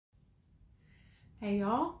Hey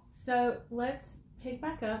y'all, so let's pick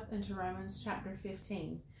back up into Romans chapter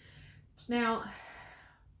 15. Now,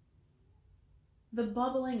 the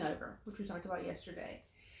bubbling over, which we talked about yesterday,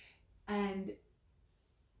 and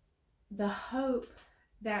the hope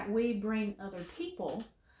that we bring other people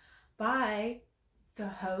by the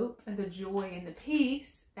hope and the joy and the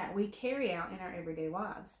peace that we carry out in our everyday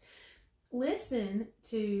lives. Listen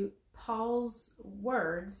to Paul's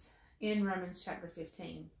words in Romans chapter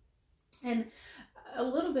 15. And a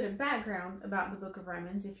little bit of background about the book of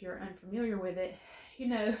Romans, if you're unfamiliar with it, you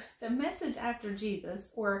know, the message after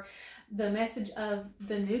Jesus, or the message of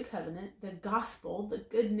the new covenant, the gospel, the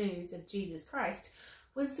good news of Jesus Christ,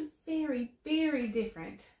 was very, very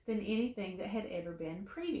different than anything that had ever been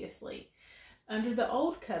previously. Under the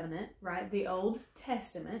old covenant, right, the Old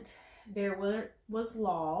Testament, there was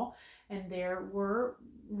law, and there were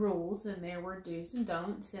rules, and there were do's and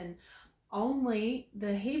don'ts, and only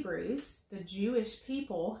the Hebrews, the Jewish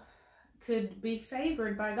people, could be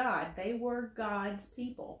favored by God. They were God's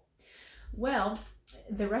people. Well,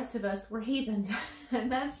 the rest of us were heathens, and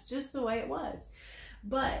that's just the way it was.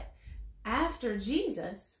 But after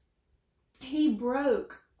Jesus, he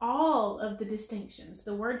broke all of the distinctions.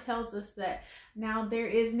 The word tells us that now there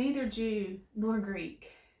is neither Jew nor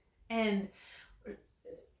Greek, and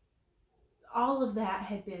all of that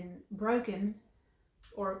had been broken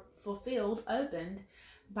or fulfilled, opened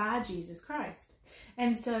by Jesus Christ.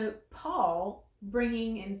 And so Paul,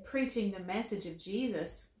 bringing and preaching the message of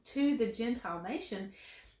Jesus to the Gentile nation,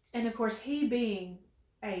 and of course he being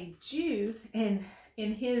a Jew, and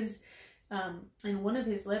in one of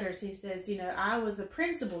his letters he says, you know, I was a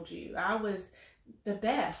principal Jew. I was the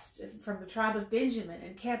best from the tribe of Benjamin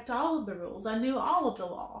and kept all of the rules. I knew all of the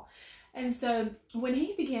law. And so when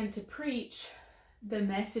he began to preach the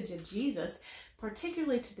message of Jesus,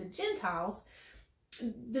 particularly to the Gentiles,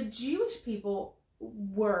 the Jewish people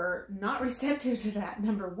were not receptive to that.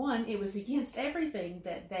 Number one, it was against everything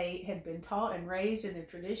that they had been taught and raised in their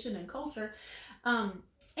tradition and culture.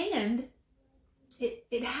 And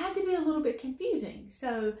it had to be a little bit confusing.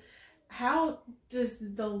 So how does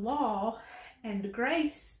the law and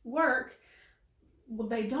grace work? Well,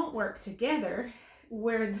 they don't work together.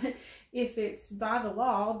 If it's by the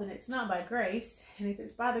law, then it's not by grace. And if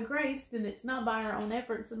it's by the grace, then it's not by our own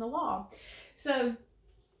efforts in the law. So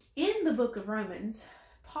in the book of Romans,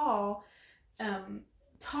 Paul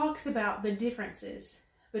talks about the differences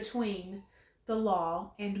between the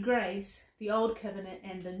law and grace, the old covenant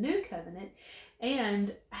and the new covenant,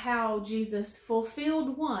 and how Jesus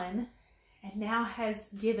fulfilled one and now has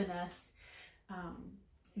given us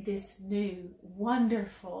this new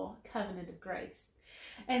wonderful covenant of grace.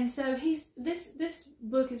 And so this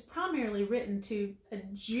book is primarily written to a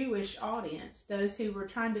Jewish audience, those who were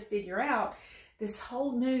trying to figure out this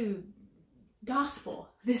whole new gospel,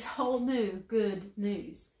 this whole new good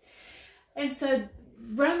news. And so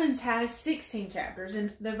Romans has 16 chapters,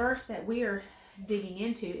 and the verse that we are digging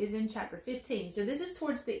into is in chapter 15. So this is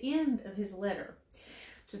towards the end of his letter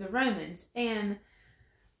to the Romans. And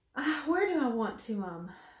where do I want to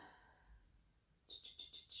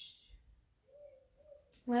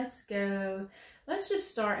let's just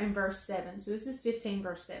start in verse 7. So this is 15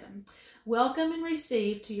 verse 7. Welcome and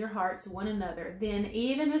receive to your hearts one another, then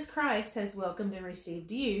even as Christ has welcomed and received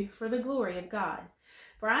you for the glory of God.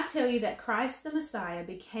 For I tell you that Christ the Messiah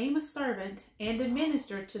became a servant and a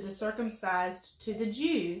minister to the circumcised, to the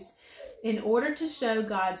Jews, in order to show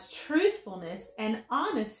God's truthfulness and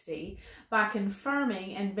honesty by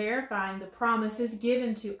confirming and verifying the promises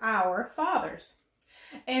given to our fathers,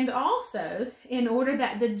 and also in order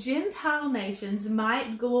that the Gentile nations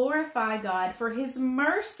might glorify God for his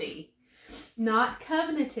mercy, not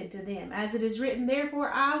covenanted to them, as it is written,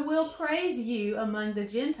 therefore I will praise you among the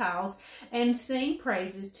Gentiles and sing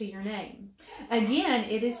praises to your name. Again,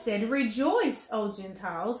 it is said, rejoice, O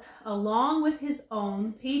Gentiles, along with his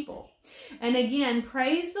own people. And again,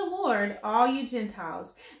 praise the Lord, all you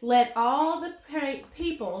Gentiles. Let all the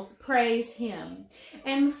peoples praise him.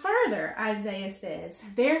 And further, Isaiah says,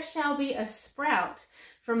 there shall be a sprout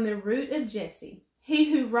from the root of Jesse,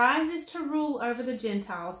 he who rises to rule over the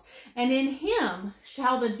Gentiles, and in him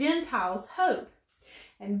shall the Gentiles hope.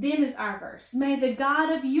 And then is our verse. May the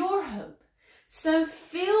God of your hope so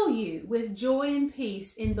fill you with joy and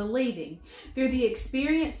peace in believing through the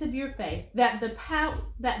experience of your faith, that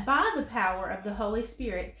by the power of the Holy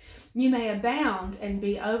Spirit you may abound and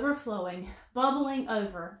be overflowing, bubbling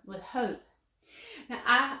over with hope. Now,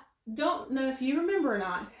 I don't know if you remember or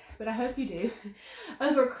not, but I hope you do.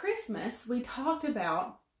 Over Christmas, we talked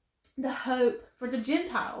about the hope for the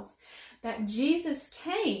Gentiles, that Jesus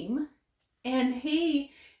came and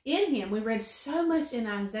he in him, we read so much in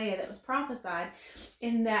Isaiah that was prophesied,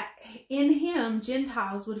 in that in him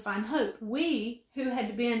Gentiles would find hope. We who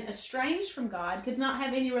had been estranged from God, could not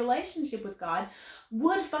have any relationship with God,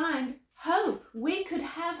 would find hope. We could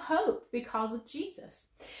have hope because of Jesus.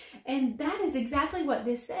 And that is exactly what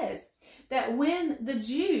this says, that when the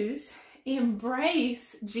Jews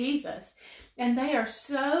embrace Jesus and they are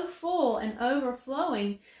so full and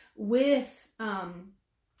overflowing with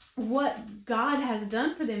what God has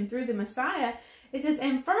done for them through the Messiah, it says,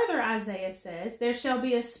 and further Isaiah says, there shall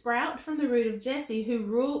be a sprout from the root of Jesse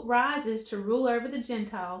who rises to rule over the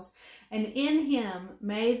Gentiles, and in him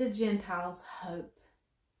may the Gentiles hope.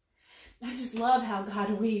 I just love how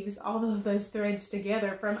God weaves all of those threads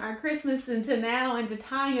together from our Christmas into now, into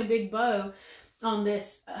tying a big bow on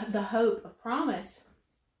this, the hope of promise.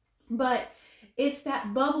 But it's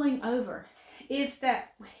that bubbling over. It's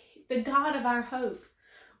that the God of our hope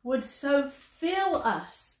would so fill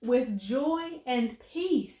us with joy and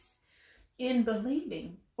peace in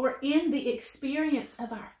believing, or in the experience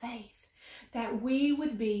of our faith, that we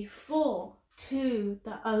would be full to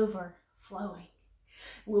the overflowing.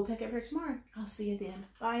 We'll pick up here tomorrow. I'll see you then.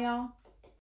 Bye, y'all.